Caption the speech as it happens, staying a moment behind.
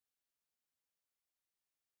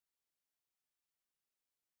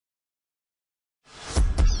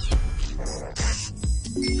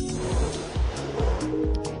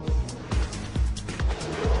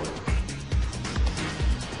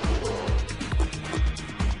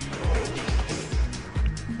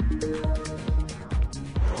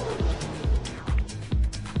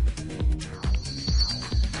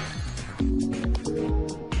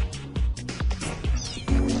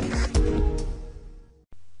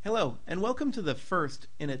Hello, and welcome to the first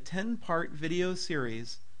in a 10-part video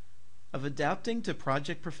series of Adapting to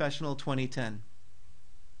Project Professional 2010.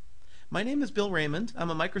 My name is Bill Raymond. I'm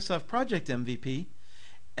a Microsoft Project MVP,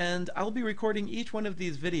 and I'll be recording each one of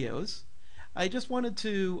these videos. I just wanted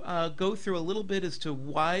to go through a little bit as to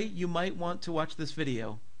why you might want to watch this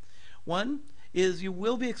video. One is you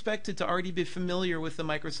will be expected to already be familiar with the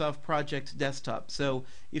Microsoft Project desktop. So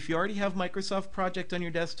if you already have Microsoft Project on your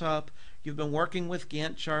desktop, you've been working with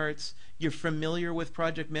Gantt charts, you're familiar with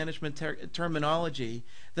project management terminology,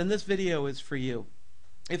 then this video is for you.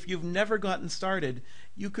 If you've never gotten started,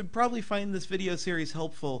 you could probably find this video series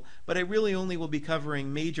helpful, but I really only will be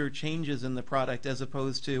covering major changes in the product as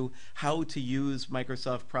opposed to how to use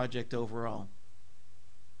Microsoft Project overall.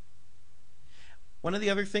 One of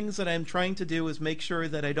the other things that I'm trying to do is make sure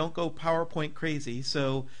that I don't go PowerPoint crazy,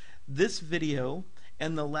 so this video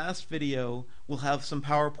and the last video will have some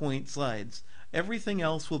PowerPoint slides. Everything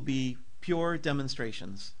else will be pure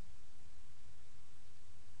demonstrations.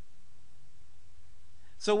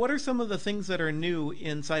 So what are some of the things that are new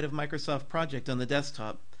inside of Microsoft Project on the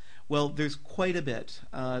desktop? Well, there's quite a bit.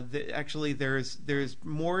 Actually, there's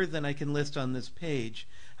more than I can list on this page.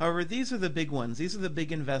 However, these are the big ones. These are the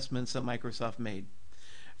big investments that Microsoft made.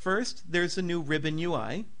 First, there's a new ribbon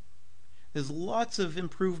UI. There's lots of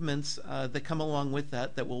improvements that come along with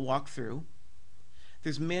that we'll walk through.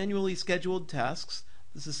 There's manually scheduled tasks.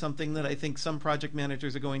 This is something that I think some project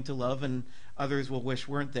managers are going to love and others will wish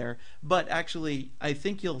weren't there. But actually, I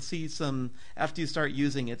think you'll see some, after you start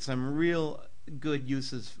using it, some real good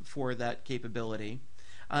uses for that capability.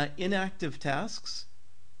 Inactive tasks,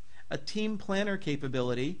 a team planner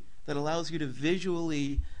capability that allows you to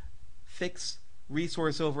visually fix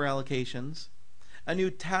resource over allocations, a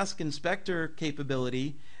new task inspector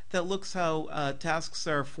capability that looks how tasks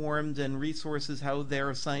are formed and resources, how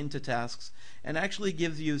they're assigned to tasks, and actually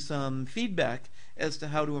gives you some feedback as to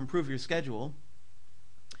how to improve your schedule.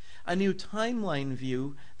 A new timeline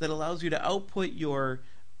view that allows you to output your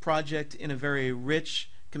project in a very rich,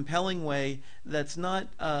 compelling way that's not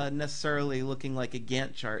necessarily looking like a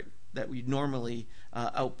Gantt chart that we'd normally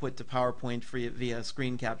output to PowerPoint via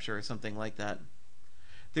screen capture or something like that.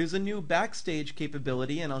 There's a new backstage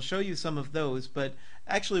capability, and I'll show you some of those, but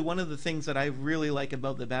actually one of the things that I really like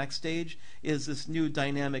about the backstage is this new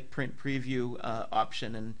dynamic print preview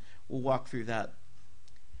option, and we'll walk through that.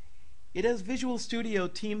 It has Visual Studio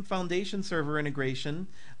Team Foundation Server integration.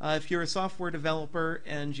 If you're a software developer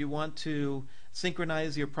and you want to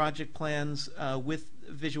synchronize your project plans with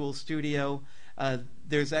Visual Studio,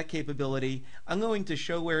 there's that capability. I'm going to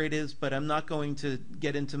show where it is, but I'm not going to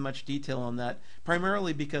get into much detail on that,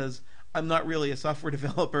 primarily because I'm not really a software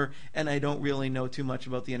developer and I don't really know too much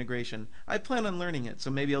about the integration. I plan on learning it,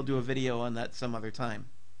 so maybe I'll do a video on that some other time.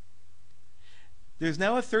 There's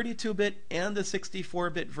now a 32-bit and a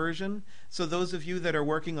 64-bit version, so those of you that are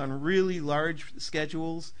working on really large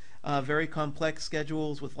schedules, very complex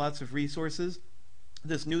schedules with lots of resources,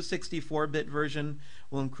 this new 64-bit version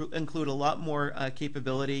will include a lot more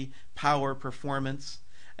capability, power, performance,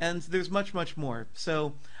 and there's much, much more.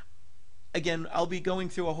 So again, I'll be going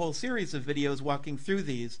through a whole series of videos walking through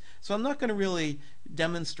these, so I'm not going to really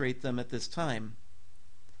demonstrate them at this time.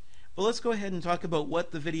 But let's go ahead and talk about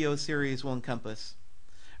what the video series will encompass.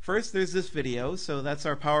 First, there's this video, so that's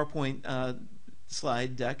our PowerPoint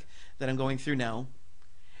slide deck that I'm going through now.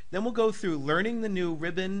 Then we'll go through learning the new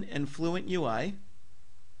Ribbon and Fluent UI.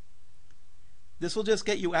 This will just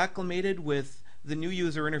get you acclimated with the new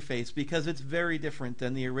user interface because it's very different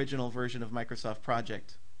than the original version of Microsoft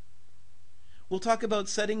Project. We'll talk about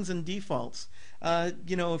settings and defaults.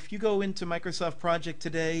 If you go into Microsoft Project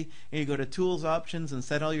today and you go to Tools, Options, and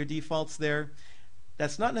set all your defaults there,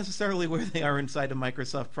 that's not necessarily where they are inside of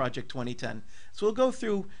Microsoft Project 2010. So we'll go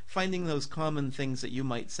through finding those common things that you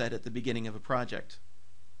might set at the beginning of a project.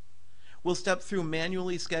 We'll step through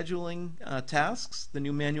manually scheduling tasks, the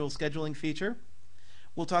new manual scheduling feature.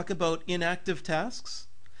 We'll talk about inactive tasks.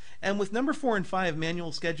 And with number 4 and 5,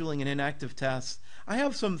 manual scheduling and inactive tasks, I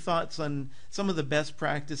have some thoughts on some of the best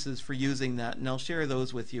practices for using that, and I'll share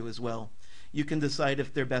those with you as well. You can decide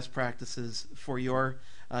if they're best practices for your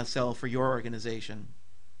cell, for your organization.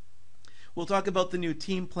 We'll talk about the new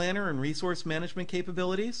team planner and resource management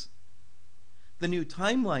capabilities, the new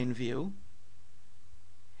timeline view,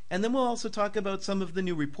 and then we'll also talk about some of the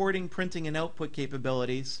new reporting, printing, and output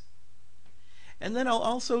capabilities. And then I'll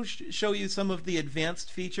also show you some of the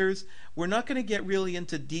advanced features. We're not going to get really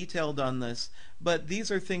into detailed on this, but these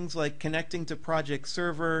are things like connecting to project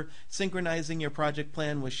server, synchronizing your project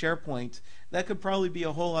plan with SharePoint. That could probably be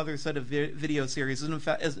a whole other set of video series. In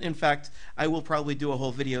fact, I will probably do a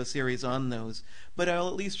whole video series on those. But I'll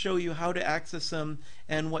at least show you how to access them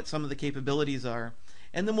and what some of the capabilities are.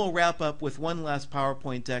 And then we'll wrap up with one last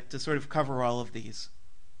PowerPoint deck to sort of cover all of these.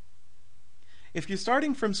 If you're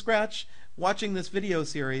starting from scratch watching this video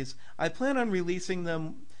series, I plan on releasing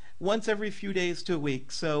them once every few days to a week.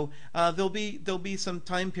 So there'll be some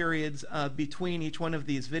time periods between each one of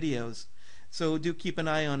these videos. So do keep an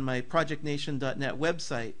eye on my projectnation.net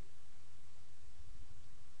website.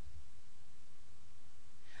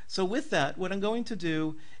 So with that, what I'm going to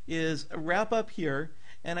do is wrap up here,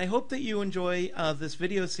 and I hope that you enjoy this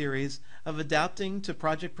video series of Adapting to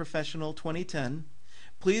Project Professional 2010.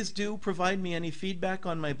 Please do provide me any feedback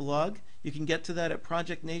on my blog. You can get to that at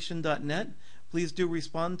projectnation.net. Please do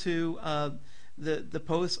respond to the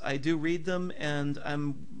posts. I do read them, and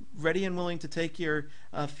I'm ready and willing to take your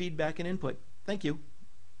feedback and input. Thank you.